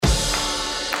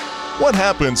What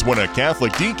happens when a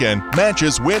Catholic deacon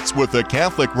matches wits with a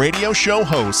Catholic radio show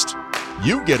host?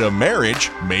 You get a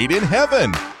marriage made in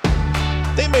heaven.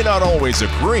 They may not always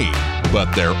agree,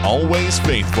 but they're always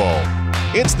faithful.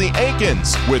 It's the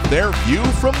Aikens with their View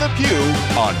from the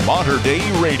Pew on Mater Dei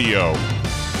Radio.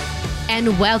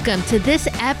 And welcome to this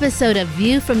episode of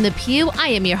View from the Pew. I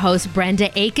am your host,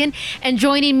 Brenda Aiken, and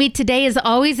joining me today, as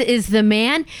always, is the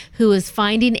man who is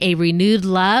finding a renewed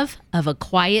love of a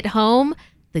quiet home,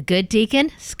 the good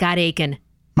deacon, Scott Aiken.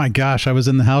 My gosh, I was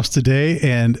in the house today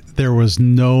and there was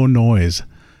no noise.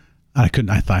 I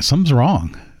thought something's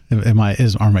wrong. Are my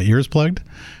ears plugged?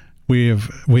 We have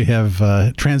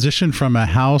transitioned from a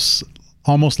house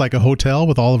almost like a hotel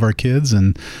with all of our kids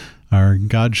and our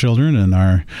godchildren and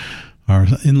our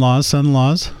in-laws,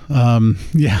 son-in-laws. Now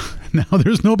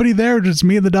there's nobody there, just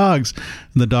me and the dogs.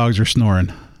 And the dogs are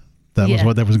snoring. That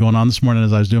was going on this morning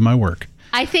as I was doing my work.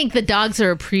 I think the dogs are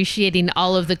appreciating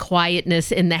all of the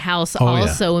quietness in the house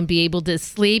and be able to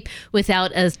sleep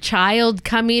without a child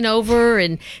coming over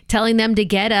and telling them to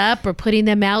get up or putting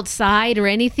them outside or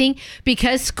anything,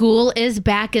 because school is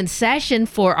back in session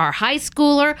for our high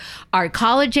schooler, our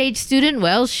college age student.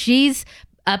 Well, she's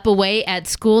up away at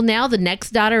school now. The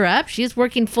next daughter up, she's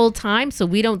working full time, so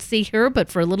we don't see her but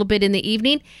for a little bit in the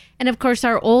evening. And of course,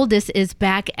 our oldest is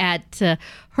back at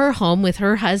her home with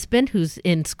her husband, who's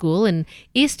in school in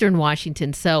Eastern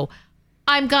Washington. So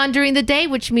I'm gone during the day,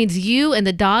 which means you and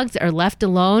the dogs are left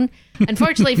alone.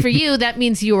 Unfortunately for you, that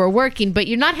means you are working, but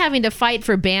you're not having to fight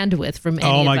for bandwidth from any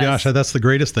of us. Oh my gosh, that's the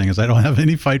greatest thing, is I don't have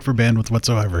any fight for bandwidth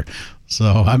whatsoever. So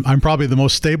I'm probably the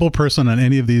most stable person on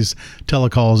any of these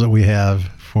telecalls that we have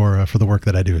for the work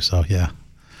that I do. So yeah.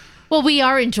 Well, we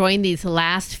are enjoying these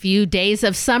last few days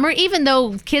of summer. Even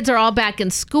though kids are all back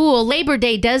in school, Labor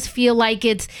Day does feel like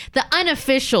it's the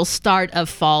unofficial start of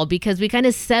fall, because we kind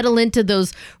of settle into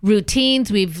those routines.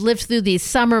 We've lived through these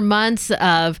summer months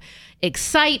of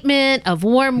excitement, of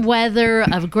warm weather,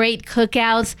 of great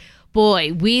cookouts.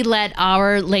 Boy, we let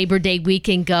our Labor Day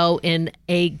weekend go in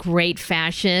a great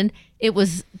fashion. It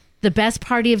was the best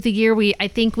party of the year I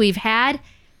think we've had,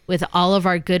 with all of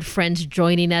our good friends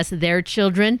joining us, their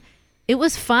children. It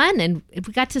was fun, and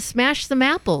we got to smash some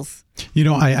apples. You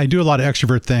know, I do a lot of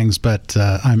extrovert things, but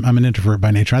I'm an introvert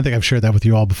by nature. I think I've shared that with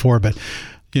you all before, but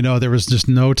you know, there was just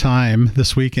no time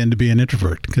this weekend to be an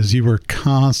introvert, because you were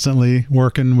constantly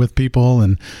working with people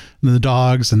and the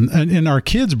dogs, and our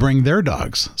kids bring their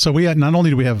dogs. So we had, not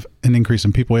only do we have an increase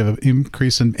in people, we have an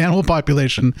increase in animal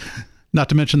population, not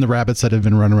to mention the rabbits that have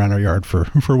been running around our yard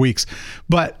for weeks.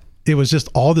 But it was just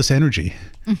all this energy.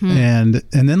 Mm-hmm.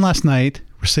 And then last night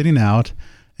we're sitting out,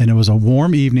 and it was a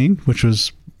warm evening, which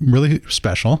was really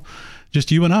special. Just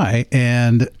you and I,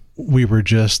 and we were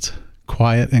just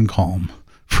quiet and calm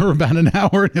for about an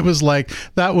hour. And it was like,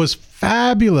 that was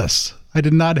fabulous. I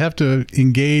did not have to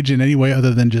engage in any way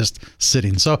other than just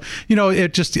sitting. So, you know,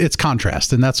 it's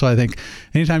contrast. And that's why I think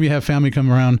anytime you have family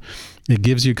come around, it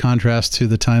gives you contrast to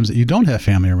the times that you don't have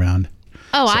family around.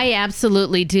 Oh, so. I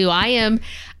absolutely do. I am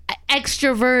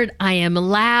extrovert. I am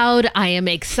loud. I am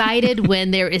excited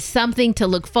when there is something to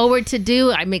look forward to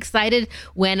do. I'm excited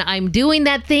when I'm doing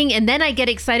that thing, and then I get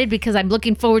excited because I'm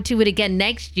looking forward to it again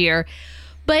next year.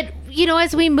 But, you know,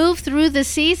 as we move through the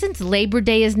seasons, Labor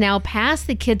Day is now past.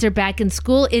 The kids are back in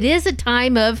school. It is a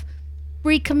time of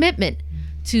recommitment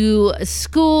to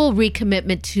school,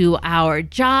 recommitment to our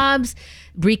jobs,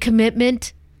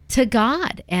 recommitment to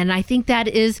God. And I think that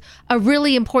is a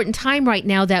really important time right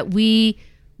now, that we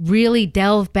really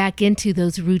delve back into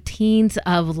those routines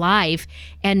of life.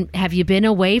 And have you been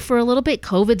away for a little bit?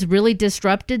 COVID's really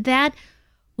disrupted that.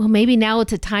 Well, maybe now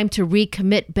it's a time to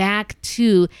recommit back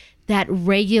to that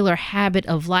regular habit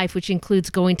of life, which includes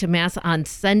going to Mass on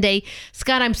Sunday.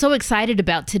 Scott, I'm so excited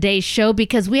about today's show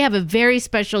because we have a very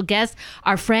special guest,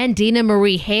 our friend Dina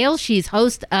Marie Hale. She's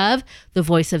host of The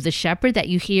Voice of the Shepherd that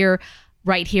you hear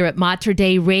right here at Mater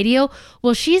Dei Radio.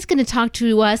 Well, she's going to talk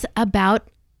to us about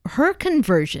her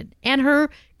conversion and her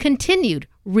continued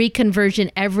reconversion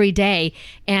every day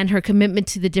and her commitment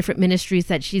to the different ministries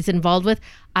that she's involved with.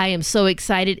 I am so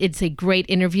excited. It's a great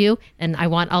interview, and I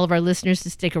want all of our listeners to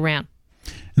stick around.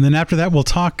 And then after that, we'll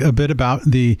talk a bit about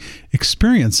the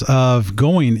experience of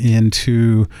going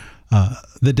into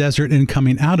the desert and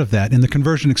coming out of that, and the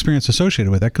conversion experience associated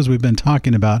with that, because we've been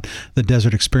talking about the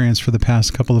desert experience for the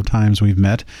past couple of times we've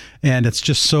met, and it's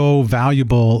just so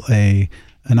valuable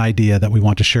an idea that we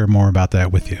want to share more about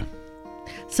that with you.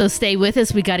 So stay with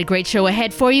us. We got a great show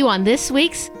ahead for you on this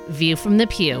week's View from the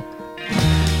Pew.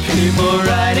 People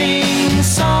writing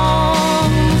songs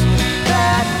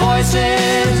that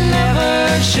voices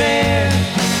never share.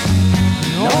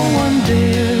 No one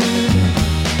dare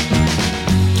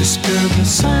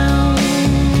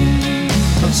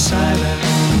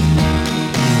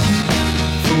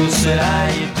that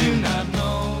I do not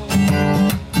know.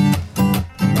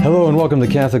 Hello and welcome to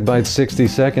Catholic Bites 60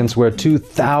 Seconds, where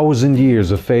 2,000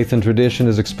 years of faith and tradition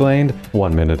is explained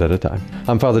 1 minute at a time.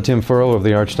 I'm Father Tim Furrow of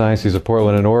the Archdiocese of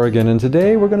Portland and Oregon, and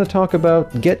today we're going to talk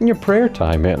about getting your prayer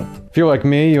time in. If you're like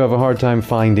me, you have a hard time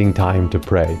finding time to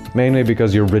pray, mainly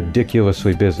because you're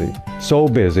ridiculously busy. So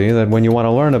busy that when you want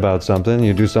to learn about something,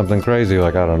 you do something crazy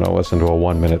like, I don't know, listen to a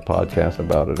 1-minute podcast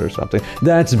about it or something.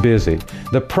 That's busy.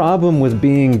 The problem with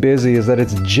being busy is that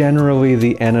it's generally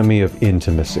the enemy of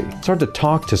intimacy. It's hard to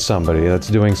talk to somebody that's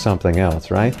doing something else,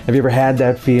 right? Have you ever had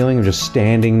that feeling of just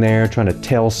standing there trying to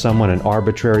tell someone an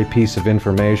arbitrary piece of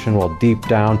information while deep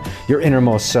down your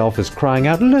innermost self is crying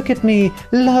out, look at me,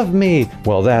 love me?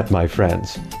 Well, that, my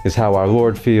friends, is how our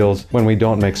Lord feels when we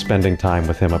don't make spending time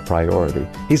with Him a priority.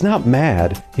 He's not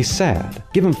mad, He's sad.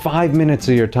 Give Him 5 minutes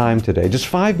of your time today, just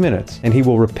 5 minutes, and He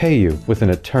will repay you with an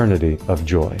eternity of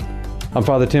joy. I'm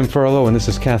Father Tim Furlow, and this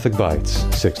is Catholic Bites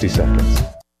 60 Seconds.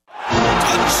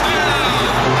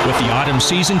 With the autumn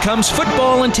season comes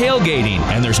football and tailgating,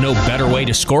 and there's no better way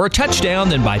to score a touchdown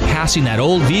than by passing that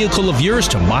old vehicle of yours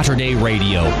to Mater Dei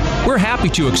Radio. We're happy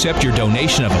to accept your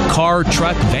donation of a car,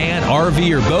 truck, van,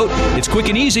 RV, or boat. It's quick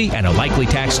and easy and a likely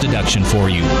tax deduction for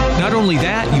you. Not only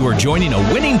that, you are joining a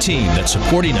winning team that's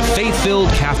supporting a faith-filled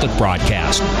Catholic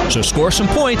broadcast. So score some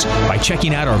points by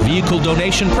checking out our vehicle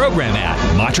donation program at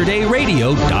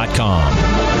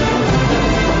materdeiradio.com.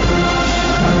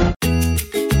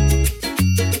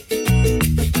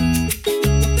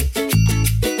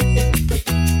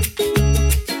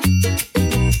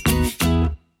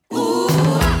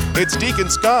 It's Deacon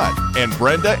Scott and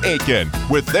Brenda Aiken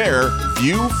with their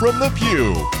View from the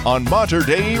Pew on Mater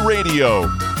Dei Radio.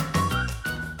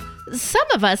 Some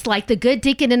of us, like the good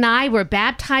deacon and I, were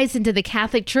baptized into the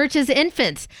Catholic Church as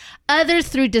infants. Others,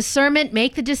 through discernment,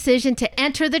 make the decision to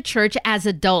enter the church as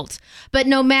adults. But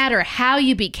no matter how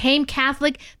you became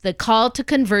Catholic, the call to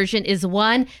conversion is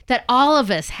one that all of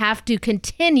us have to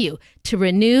continue to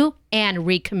renew and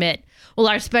recommit. Well,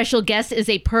 our special guest is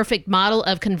a perfect model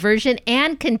of conversion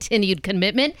and continued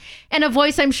commitment, and a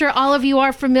voice I'm sure all of you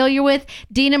are familiar with.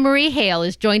 Dina Marie Hale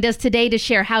has joined us today to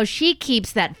share how she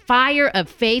keeps that fire of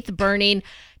faith burning.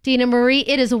 Dina Marie,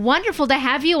 it is wonderful to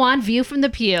have you on View from the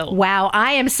Pew. Wow,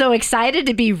 I am so excited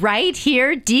to be right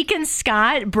here. Deacon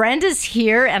Scott, Brenda's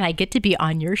here, and I get to be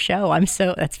on your show.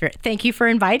 Thank you for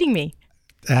inviting me.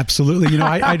 Absolutely. You know,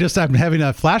 I'm having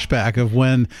a flashback of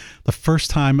when the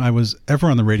first time I was ever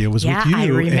on the radio was with you. I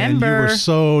remember. And you were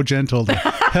so gentle to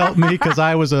help me because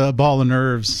I was a ball of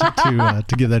nerves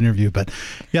to give that interview. But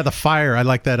yeah, the fire, I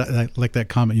like that. I like that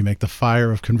comment you make, the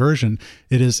fire of conversion.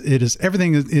 It is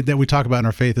everything that we talk about in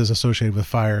our faith is associated with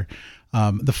fire.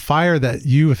 The fire that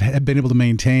you have been able to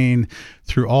maintain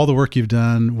through all the work you've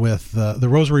done with the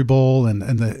Rosary Bowl and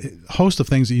the host of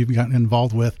things that you've gotten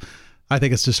involved with. I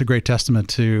think it's just a great testament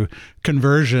to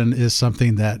conversion is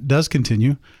something that does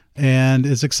continue and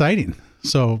is exciting.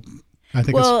 So I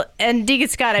think and Deacon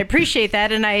Scott, I appreciate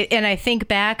that. And I think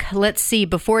back, let's see,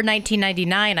 before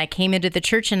 1999, I came into the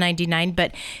church in 99,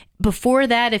 but before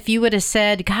that, if you would have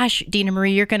said, gosh, Dina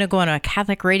Marie, you're going to go on a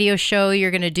Catholic radio show, you're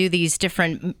going to do these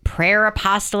different prayer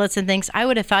apostolates and things, I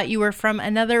would have thought you were from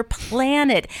another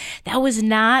planet. That was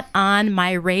not on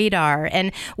my radar.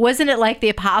 And wasn't it like the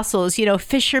apostles,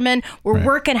 fishermen were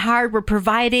working hard, were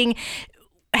providing,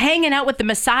 hanging out with the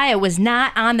Messiah was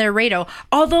not on their radar,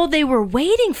 although they were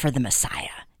waiting for the Messiah.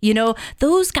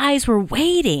 Those guys were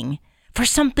waiting for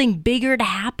something bigger to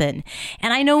happen.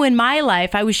 And I know in my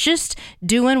life, I was just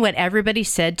doing what everybody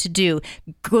said to do.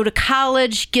 Go to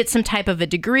college, get some type of a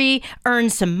degree, earn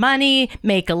some money,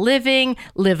 make a living,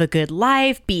 live a good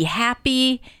life, be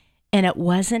happy. And it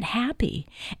wasn't happy.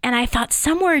 And I thought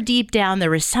somewhere deep down,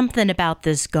 there was something about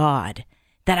this God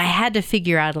that I had to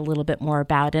figure out a little bit more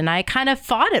about. And I kind of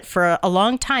fought it for a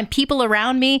long time. People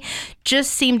around me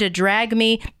just seemed to drag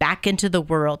me back into the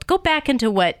world. Go back into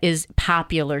what is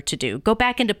popular to do. Go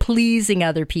back into pleasing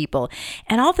other people.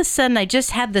 And all of a sudden, I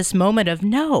just had this moment of,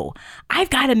 no,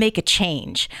 I've got to make a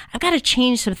change. I've got to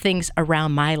change some things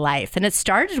around my life. And it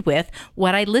started with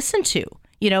what I listened to.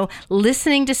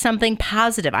 Listening to something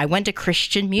positive. I went to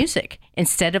Christian music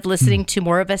instead of listening to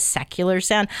more of a secular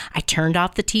sound. I turned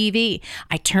off the TV.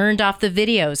 I turned off the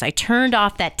videos. I turned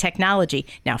off that technology.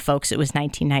 Now, folks, it was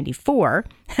 1994,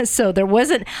 so there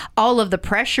wasn't all of the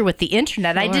pressure with the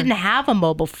internet. Sure. I didn't have a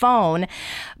mobile phone,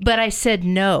 but I said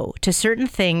no to certain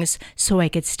things so I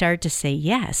could start to say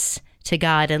yes to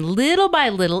God. And little by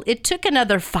little, it took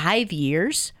another 5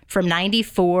 years, from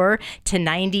 94 to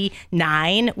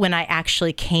 99, when I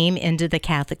actually came into the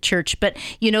Catholic Church. But,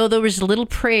 there was little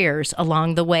prayers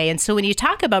along the way. And so when you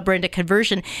talk about, Brenda,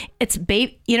 conversion, it's,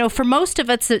 for most of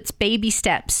us, it's baby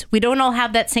steps. We don't all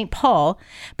have that St. Paul,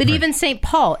 but right. Even St.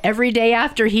 Paul, every day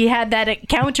after he had that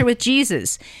encounter with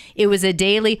Jesus, it was a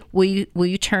daily, will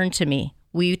you turn to me?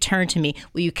 Will you turn to me?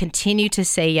 Will you continue to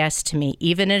say yes to me,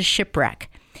 even in a shipwreck?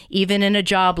 Even in a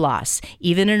job loss,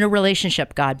 even in a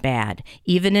relationship gone bad,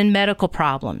 even in medical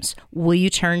problems, will you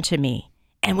turn to me?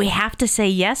 And we have to say,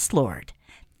 yes, Lord.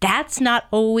 That's not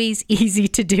always easy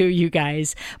to do, you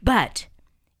guys, but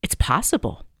it's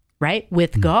possible, right?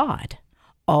 With God,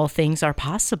 all things are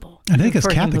possible. I think as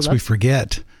Catholics, we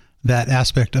forget that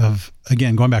aspect of,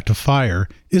 again, going back to fire,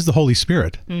 is the Holy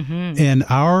Spirit. Mm-hmm. And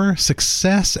our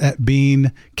success at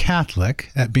being Catholic,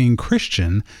 at being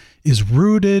Christian, is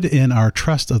rooted in our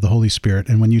trust of the Holy Spirit.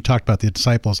 And when you talked about the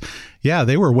disciples,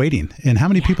 they were waiting. And how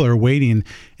many people are waiting?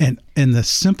 And the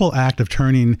simple act of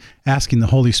turning, asking the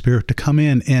Holy Spirit to come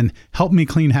in and help me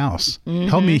clean house,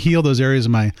 help me heal those areas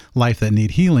of my life that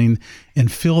need healing,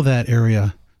 and fill that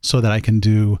area so that I can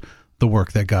do the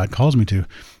work that God calls me to.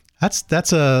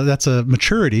 That's a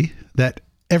maturity that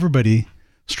everybody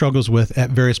struggles with at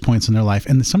various points in their life.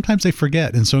 And sometimes they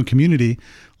forget. And so in community,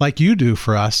 like you do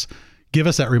for us, give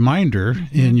us that reminder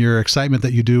in your excitement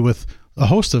that you do with a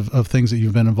host of things that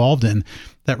you've been involved in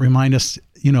that remind us,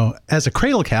 as a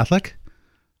cradle Catholic,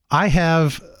 I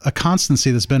have a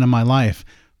constancy that's been in my life,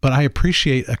 but I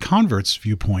appreciate a convert's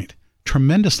viewpoint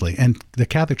tremendously. And the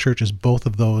Catholic Church is both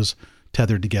of those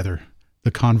tethered together,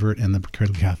 the convert and the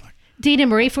cradle Catholic. Dina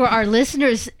Marie, for our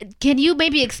listeners, can you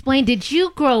maybe explain, did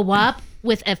you grow up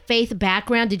with a faith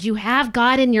background? Did you have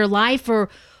God in your life, or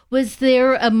was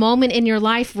there a moment in your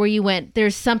life where you went,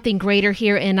 there's something greater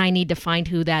here and I need to find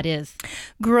who that is?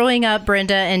 Growing up,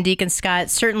 Brenda and Deacon Scott,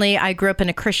 certainly I grew up in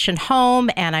a Christian home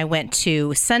and I went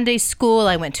to Sunday school.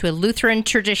 I went to a Lutheran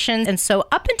tradition. And so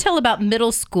up until about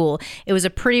middle school, it was a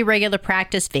pretty regular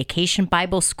practice, vacation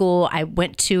Bible school.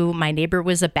 My neighbor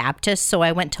was a Baptist, so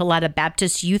I went to a lot of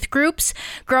Baptist youth groups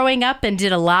growing up and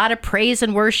did a lot of praise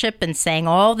and worship and sang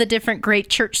all the different great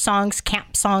church songs,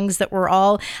 camp songs that were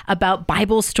all about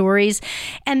Bible stories.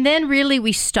 And then really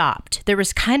we stopped. There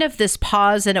was kind of this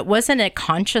pause, and it wasn't a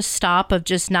conscious stop of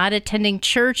just not attending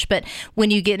church, but when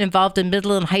you get involved in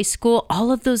middle and high school,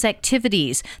 all of those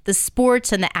activities, the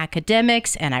sports and the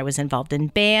academics, and I was involved in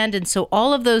band. And so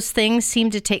all of those things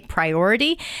seemed to take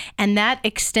priority. And that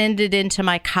extended into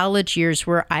my college years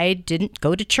where I didn't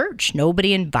go to church.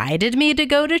 Nobody invited me to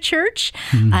go to church.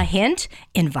 A hint,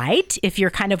 invite. If you're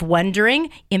kind of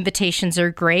wondering, invitations are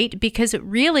great, because it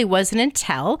really wasn't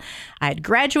until I had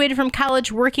graduated from college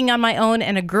working on my own,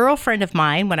 and a girlfriend of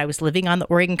mine, when I was living on the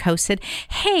Oregon coast, said,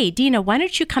 "Hey, Dina, why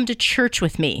don't you come to church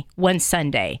with me one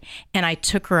Sunday?" And I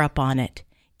took her up on it.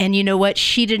 And you know what?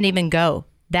 She didn't even go.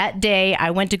 That day, I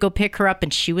went to go pick her up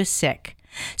and she was sick.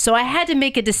 So I had to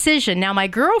make a decision. Now, my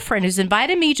girlfriend, who's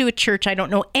invited me to a church I don't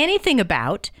know anything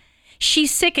about,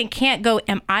 she's sick and can't go.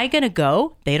 Am I going to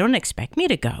go? They don't expect me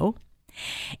to go.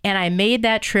 And I made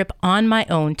that trip on my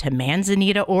own to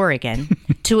Manzanita, Oregon,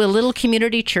 to a little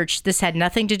community church. This had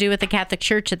nothing to do with the Catholic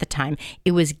Church at the time.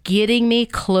 It was getting me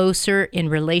closer in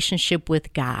relationship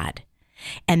with God.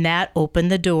 And that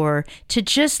opened the door to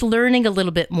just learning a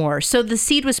little bit more. So the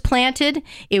seed was planted.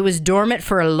 It was dormant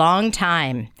for a long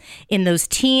time. In those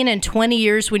teen and 20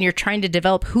 years when you're trying to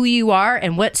develop who you are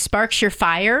and what sparks your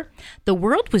fire, the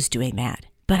world was doing that.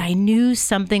 But I knew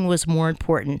something was more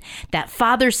important. That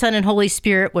Father, Son, and Holy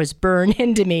Spirit was burned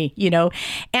into me,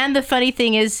 And the funny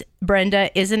thing is,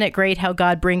 Brenda, isn't it great how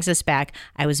God brings us back?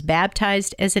 I was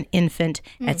baptized as an infant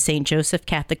at St. Joseph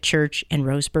Catholic Church in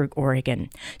Roseburg, Oregon.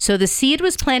 So the seed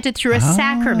was planted through a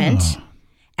sacrament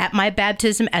at my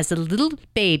baptism as a little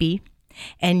baby.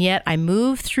 And yet I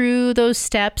moved through those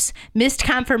steps, missed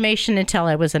confirmation until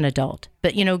I was an adult.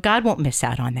 But, God won't miss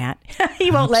out on that.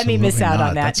 He won't let me miss out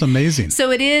on that. That's amazing.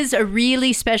 So it is a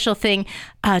really special thing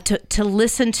to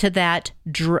listen to that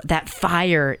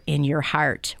fire in your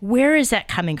heart. Where is that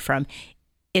coming from?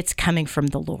 It's coming from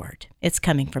the Lord. It's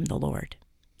coming from the Lord.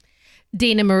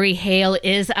 Dina Marie Hale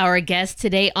is our guest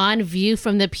today on View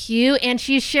from the Pew, and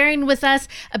she's sharing with us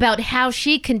about how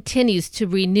she continues to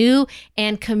renew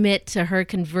and commit to her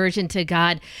conversion to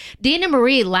God. Dina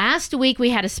Marie, last week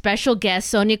we had a special guest,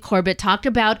 Sonia Corbett, talked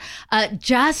about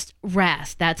Just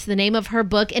Rest. That's the name of her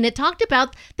book, and it talked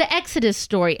about the Exodus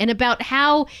story and about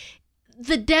how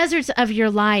the deserts of your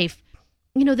life,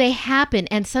 they happen,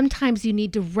 and sometimes you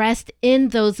need to rest in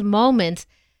those moments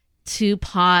to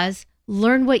pause,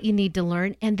 learn what you need to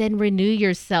learn, and then renew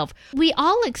yourself. We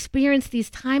all experience these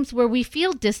times where we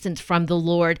feel distant from the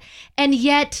Lord, and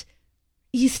yet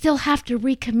you still have to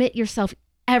recommit yourself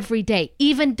every day,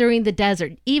 even during the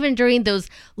desert, even during those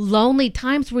lonely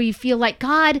times where you feel like,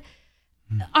 God,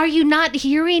 are you not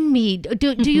hearing me?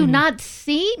 Do you not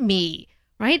see me?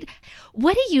 Right?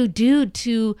 What do you do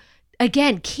to,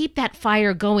 again, keep that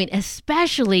fire going,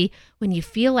 especially when you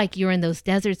feel like you're in those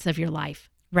deserts of your life?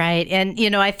 Right. And,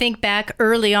 I think back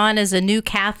early on as a new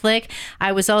Catholic,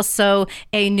 I was also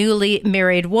a newly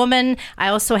married woman. I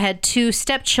also had 2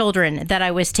 stepchildren that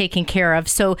I was taking care of.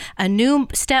 So a new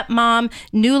stepmom,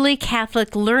 newly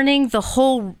Catholic, learning the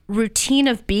whole routine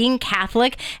of being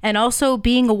Catholic and also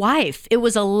being a wife. It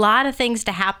was a lot of things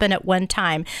to happen at one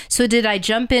time. So did I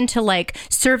jump into like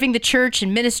serving the church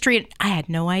and ministry? I had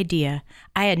no idea.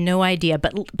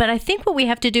 But I think what we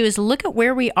have to do is look at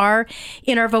where we are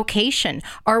in our vocation.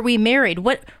 Are we married?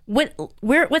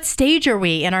 What stage are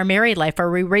we in our married life? Are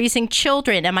we raising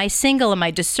children? Am I single? Am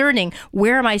I discerning?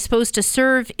 Where am I supposed to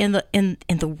serve in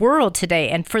the world today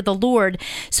and for the Lord?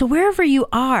 So wherever you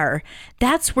are,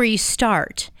 that's where you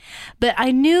start. But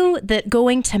I knew that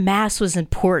going to Mass was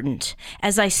important.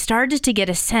 As I started to get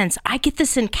a sense, I get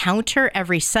this encounter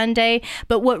every Sunday,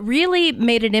 but what really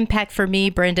made an impact for me,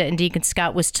 Brenda and Deacon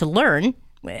Scott, was to learn.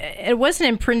 It wasn't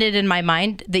imprinted in my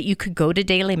mind that you could go to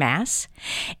daily Mass.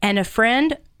 And a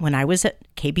friend, when I was at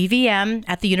KBVM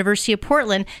at the University of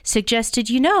Portland, suggested,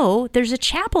 there's a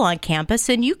chapel on campus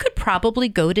and you could probably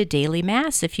go to daily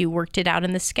Mass if you worked it out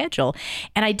in the schedule.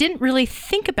 And I didn't really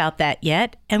think about that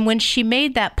yet. And when she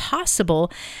made that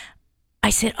possible,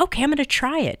 I said, okay, I'm going to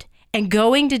try it. And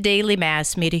going to daily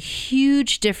Mass made a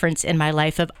huge difference in my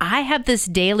life of I have this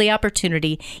daily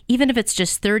opportunity, even if it's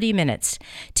just 30 minutes,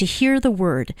 to hear the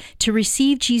word, to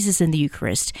receive Jesus in the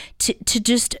Eucharist,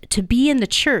 to be in the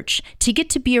church, to get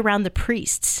to be around the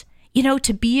priests,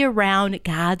 to be around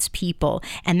God's people.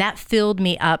 And that filled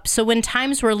me up. So when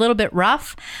times were a little bit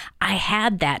rough, I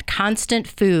had that constant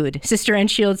food. Sister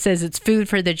Enshield says it's food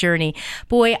for the journey.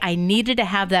 Boy, I needed to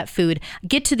have that food.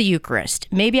 Get to the Eucharist.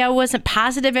 Maybe I wasn't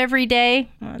positive every day.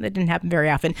 Well, that didn't happen very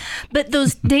often. But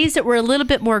those days that were a little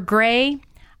bit more gray,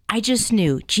 I just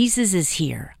knew Jesus is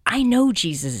here. I know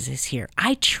Jesus is here.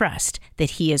 I trust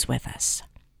that he is with us.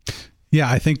 Yeah,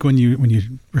 I think when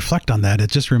you reflect on that, it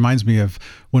just reminds me of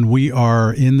when we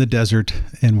are in the desert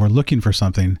and we're looking for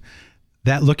something,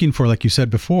 that looking for, like you said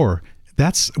before,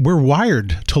 we're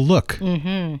wired to look.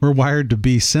 Mm-hmm. We're wired to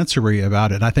be sensory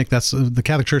about it. I think that's the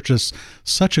Catholic Church does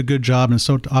such a good job, and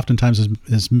so oftentimes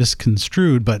is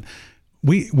misconstrued, but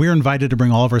we're invited to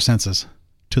bring all of our senses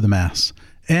to the Mass,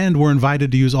 and we're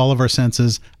invited to use all of our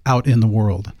senses out in the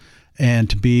world, and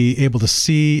to be able to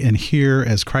see and hear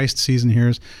as Christ sees and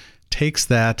hears takes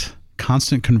that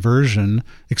constant conversion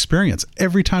experience.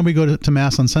 Every time we go to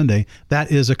Mass on Sunday, that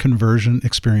is a conversion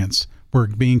experience. We're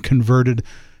being converted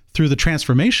through the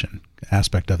transformation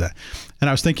aspect of that. And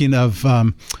I was thinking of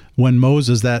when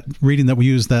Moses, that reading that we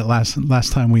used that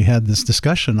last time we had this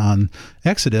discussion on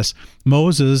Exodus,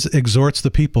 Moses exhorts the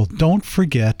people, don't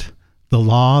forget the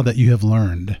law that you have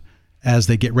learned as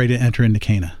they get ready to enter into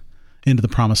Canaan, into the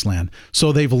promised land.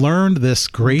 So they've learned this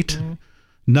great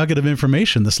nugget of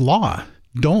information, this law.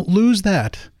 Don't lose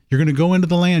that. You're going to go into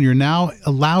the land. You're now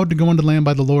allowed to go into the land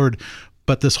by the Lord.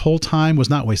 But this whole time was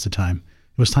not wasted time.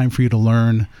 It was time for you to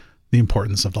learn the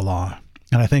importance of the law.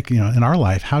 And I think, in our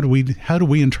life, how do we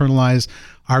internalize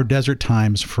our desert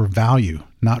times for value,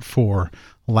 not for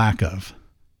lack of?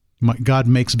 God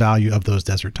makes value of those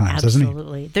desert times, doesn't he?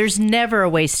 Absolutely. There's never a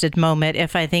wasted moment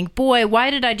if I think, boy,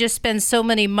 why did I just spend so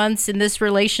many months in this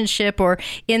relationship or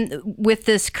with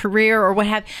this career or what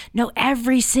have you? No,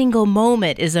 every single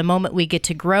moment is a moment we get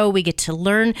to grow, we get to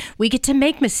learn, we get to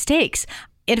make mistakes.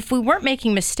 And if we weren't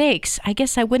making mistakes, I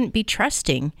guess I wouldn't be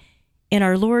trusting in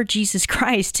our Lord Jesus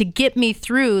Christ to get me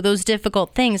through those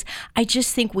difficult things. I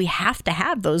just think we have to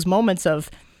have those moments of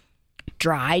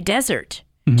dry desert.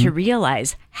 To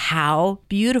realize how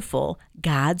beautiful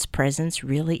God's presence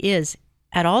really is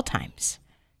at all times.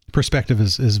 Perspective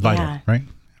is vital, right?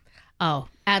 Oh,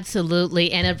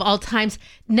 absolutely. And of all times,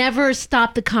 never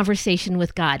stop the conversation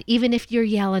with God, even if you're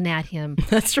yelling at him.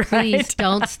 That's right. Please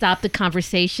don't stop the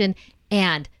conversation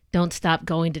and Don't stop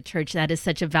going to church. That is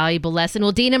such a valuable lesson.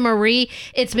 Well, Dina Marie,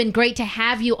 it's been great to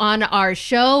have you on our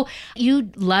show. You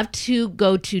love to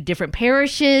go to different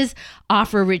parishes,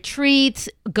 offer retreats,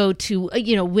 go to,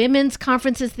 women's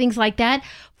conferences, things like that.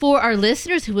 For our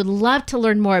listeners who would love to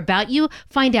learn more about you,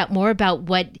 find out more about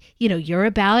what, you're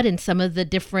about and some of the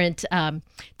different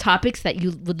topics that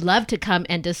you would love to come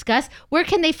and discuss, where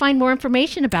can they find more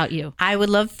information about you? I would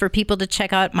love for people to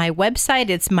check out my website.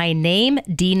 It's my name,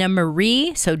 Dina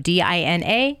Marie, so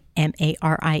DINAMARIE.org,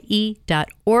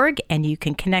 and you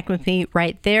can connect with me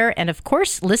right there. And of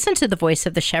course, listen to the Voice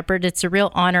of the Shepherd. It's a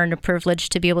real honor and a privilege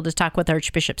to be able to talk with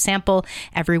Archbishop Sample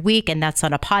every week, and that's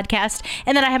on a podcast.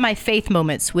 And then I have my Faith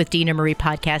Moments with Dina Marie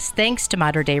podcast, thanks to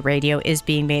Mater Dei Radio, is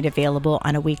being made available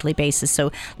on a weekly basis.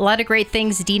 So a lot of great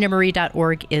things.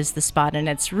 DinaMarie.org is the spot, and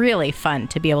it's really fun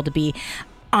to be able to be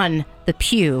on the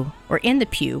pew or in the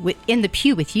pew with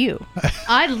you.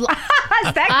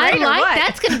 Is that great?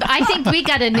 That's good. I think we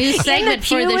got a new segment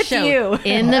for the show.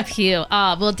 In the pew.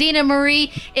 Well, Dina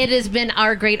Marie, it has been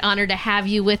our great honor to have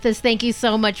you with us. Thank you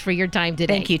so much for your time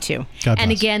today. Thank you too.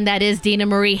 And again, that is Dina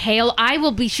Marie Hale. I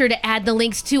will be sure to add the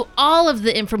links to all of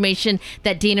the information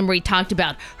that Dina Marie talked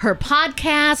about. Her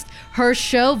podcast, her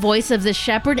show, Voice of the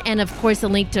Shepherd, and of course, a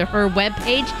link to her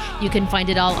webpage. You can find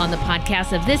it all on the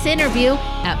podcast of this interview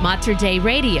at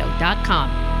materdeiradio.com.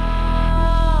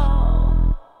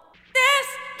 This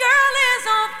girl is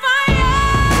on fire.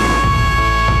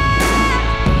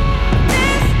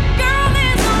 This girl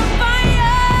is on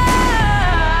fire.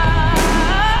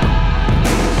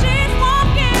 She's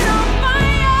walking on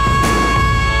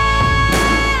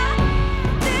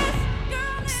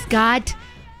fire. Scott,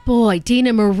 boy,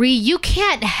 Dina Marie, you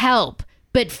can't help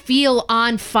but feel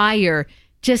on fire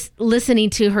just listening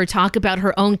to her talk about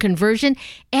her own conversion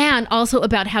and also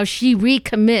about how she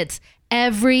recommits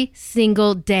every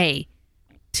single day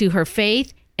to her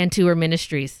faith and to her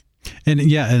ministries. And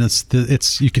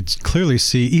it's you could clearly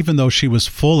see, even though she was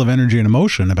full of energy and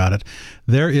emotion about it,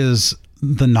 there is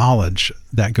the knowledge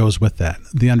that goes with that,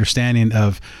 the understanding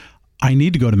of, I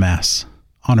need to go to Mass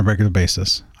on a regular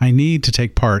basis. I need to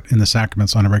take part in the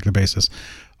sacraments on a regular basis.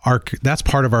 That's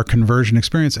part of our conversion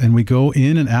experience, and we go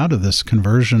in and out of this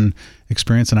conversion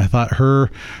experience. And I thought her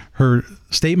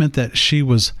statement that she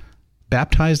was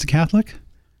baptized a Catholic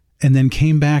and then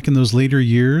came back in those later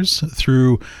years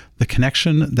through the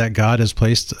connection that God has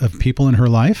placed of people in her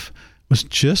life was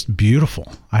just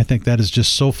beautiful. I think that is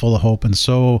just so full of hope and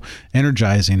so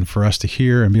energizing for us to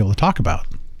hear and be able to talk about.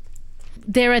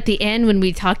 There at the end, when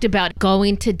we talked about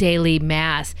going to daily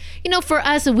Mass, for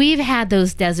us, we've had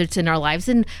those deserts in our lives.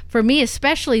 And for me,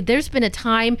 especially, there's been a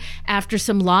time after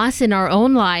some loss in our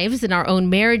own lives, in our own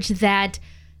marriage, that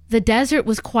the desert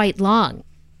was quite long.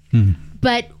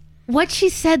 But what she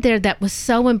said there that was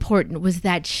so important was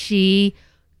that she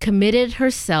committed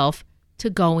herself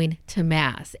to going to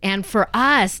Mass. And for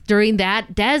us, during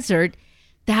that desert,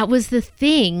 that was the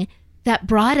thing that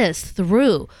brought us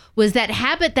through, was that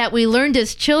habit that we learned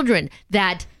as children,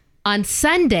 that on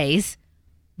Sundays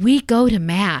we go to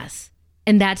Mass,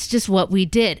 and that's just what we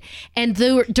did. And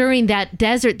during that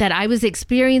desert that I was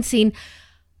experiencing,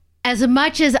 as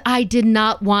much as I did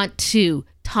not want to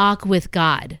talk with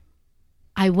God,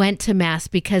 I went to Mass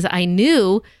because I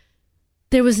knew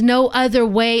there was no other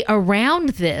way around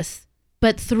this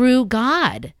but through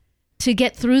God to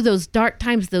get through those dark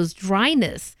times, those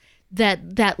dryness,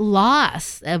 that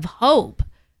loss of hope,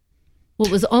 what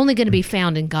was only going to be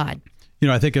found in God.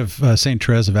 I think of St.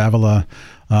 Therese of Avila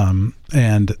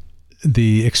and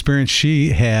the experience she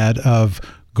had of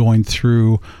going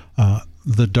through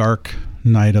the dark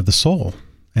night of the soul.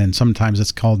 And sometimes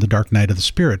it's called the dark night of the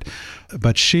spirit.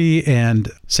 But she and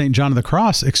St. John of the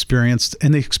Cross experienced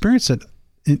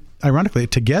it, ironically,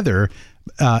 together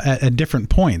at different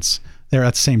points. They're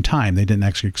at the same time. They didn't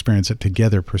actually experience it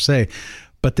together per se.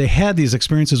 But they had these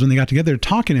experiences when they got together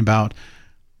talking about,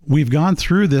 we've gone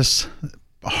through this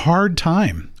hard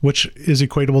time, which is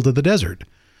equatable to the desert,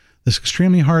 this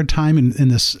extremely hard time in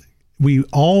this.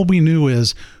 All we knew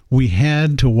is we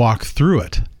had to walk through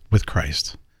it with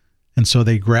Christ. And so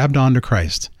they grabbed onto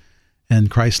Christ,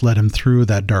 and Christ led him through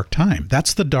that dark time.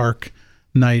 That's the dark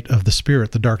night of the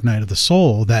spirit, the dark night of the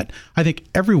soul, that I think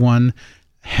everyone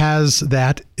has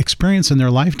that experience in their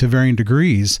life to varying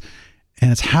degrees.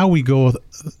 And it's how we go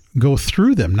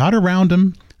through them, not around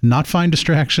them, not find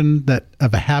distraction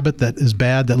of a habit that is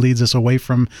bad that leads us away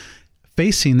from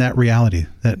facing that reality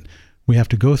that we have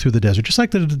to go through the desert, just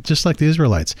like the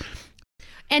Israelites.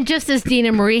 And just as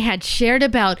Dina Marie had shared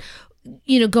about,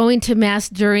 going to Mass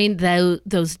during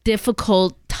those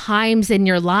difficult times in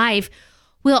your life,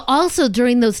 Well, also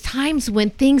during those times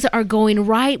when things are going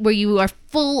right, where you are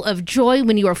full of joy,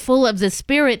 when you are full of the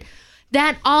Spirit,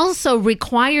 that also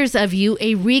requires of you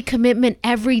a recommitment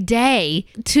every day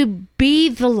to be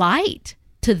the light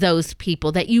to those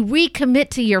people, that you recommit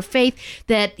to your faith,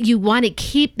 that you want to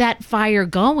keep that fire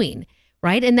going,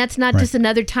 right? And that's not just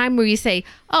another time where you say,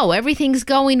 oh, everything's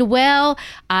going well.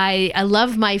 I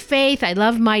love my faith. I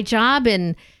love my job.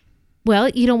 And, well,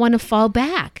 you don't want to fall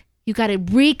back. You got to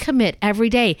recommit every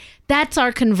day. That's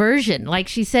our conversion. Like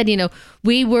she said,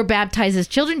 we were baptized as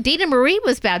children. Dina Marie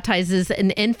was baptized as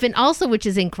an infant also, which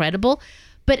is incredible.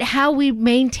 But how we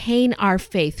maintain our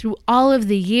faith through all of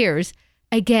the years,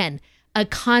 again, a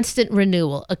constant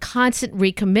renewal, a constant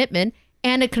recommitment,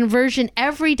 and a conversion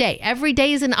every day. Every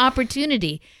day is an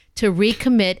opportunity to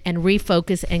recommit and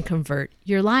refocus and convert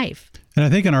your life. And I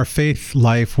think in our faith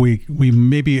life, we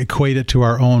maybe equate it to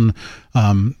our own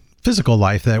physical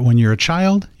life, that when you're a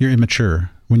child, you're immature.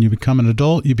 When you become an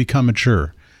adult, you become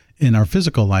mature in our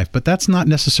physical life. But that's not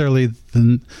necessarily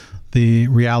the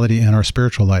reality in our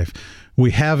spiritual life. We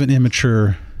have an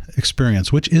immature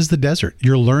experience, which is the desert.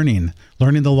 You're learning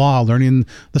the law, learning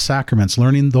the sacraments,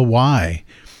 learning the why.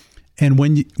 And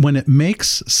when it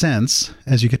makes sense,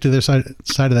 as you get to the other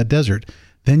side of that desert,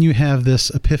 then you have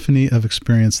this epiphany of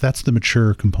experience. That's the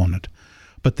mature component.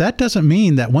 But that doesn't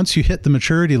mean that once you hit the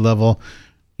maturity level,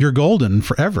 you're golden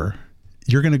forever.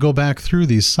 You're going to go back through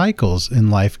these cycles in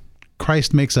life.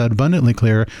 Christ makes that abundantly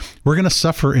clear. We're going to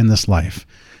suffer in this life.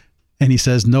 And he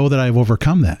says, know that I've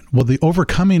overcome that. Well, the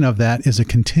overcoming of that is a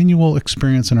continual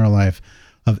experience in our life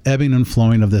of ebbing and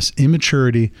flowing of this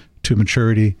immaturity to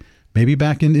maturity, maybe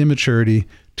back into immaturity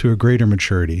to a greater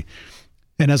maturity.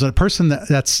 And as a person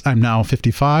I'm now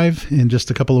 55 in just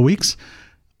a couple of weeks,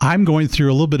 I'm going through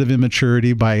a little bit of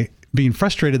immaturity by being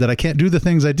frustrated that I can't do the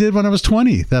things I did when I was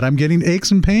 20, that I'm getting aches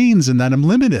and pains and that I'm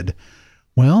limited.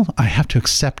 Well, I have to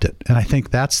accept it. And I think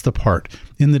that's the part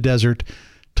in the desert,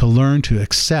 to learn to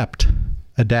accept,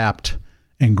 adapt,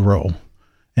 and grow.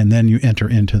 And then you enter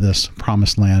into this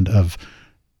promised land of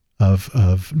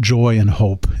joy and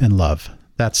hope and love.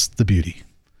 That's the beauty.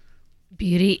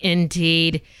 Beauty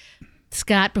indeed.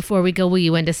 Scott, before we go, will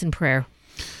you end us in prayer?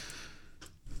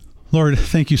 Lord,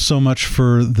 thank you so much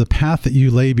for the path that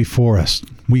you lay before us.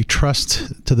 We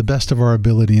trust to the best of our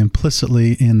ability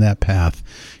implicitly in that path.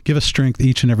 Give us strength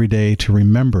each and every day to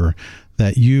remember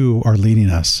that you are leading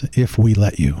us if we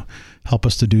let you. Help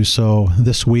us to do so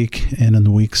this week and in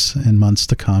the weeks and months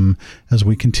to come as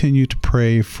we continue to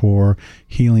pray for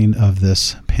healing of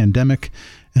this pandemic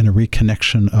and a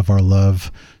reconnection of our love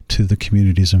to the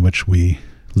communities in which we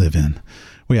live in.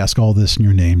 We ask all this in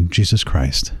your name, Jesus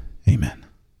Christ. Amen.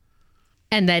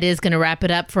 And that is going to wrap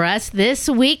it up for us this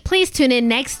week. Please tune in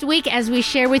next week as we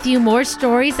share with you more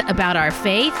stories about our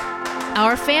faith,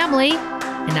 our family,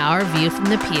 and our view from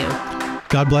the pew.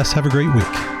 God bless. Have a great week.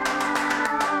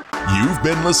 You've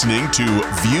been listening to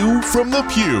View from the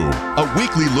Pew, a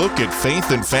weekly look at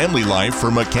faith and family life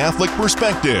from a Catholic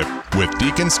perspective with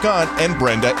Deacon Scott and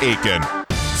Brenda Aiken.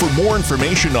 For more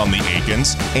information on the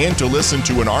Aikens and to listen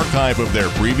to an archive of their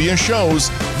previous shows,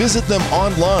 visit them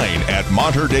online at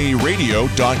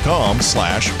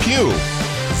materdeiradio.com/pew.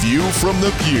 View from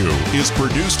the Pew is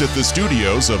produced at the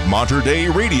studios of Mater Dei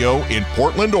Radio in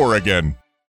Portland, Oregon.